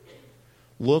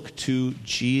 Look to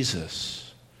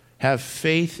Jesus. Have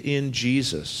faith in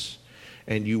Jesus,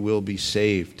 and you will be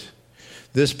saved.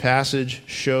 This passage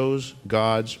shows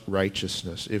God's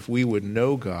righteousness. If we would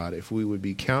know God, if we would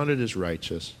be counted as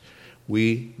righteous,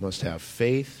 we must have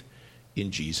faith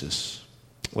in Jesus.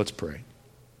 Let's pray.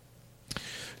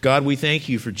 God, we thank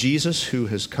you for Jesus who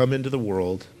has come into the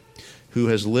world, who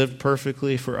has lived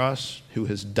perfectly for us, who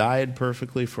has died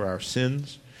perfectly for our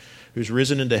sins, who's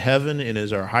risen into heaven and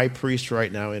is our high priest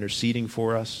right now interceding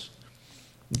for us.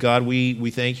 God,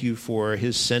 we thank you for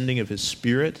his sending of his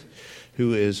Spirit,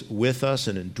 who is with us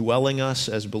and indwelling us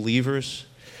as believers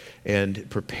and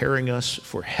preparing us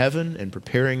for heaven and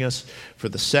preparing us for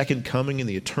the second coming in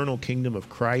the eternal kingdom of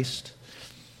Christ.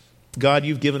 God,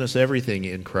 you've given us everything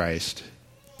in Christ.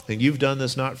 And you've done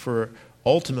this not for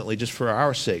ultimately just for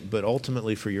our sake, but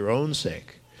ultimately for your own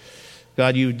sake.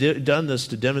 God, you've done this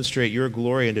to demonstrate your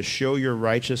glory and to show your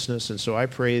righteousness, and so I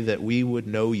pray that we would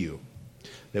know you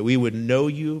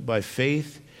by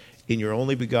faith in your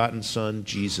only begotten Son,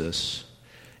 Jesus.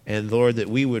 And Lord, that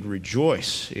we would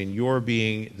rejoice in your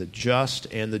being the just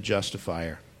and the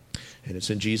justifier. And it's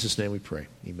in Jesus' name we pray.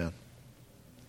 Amen.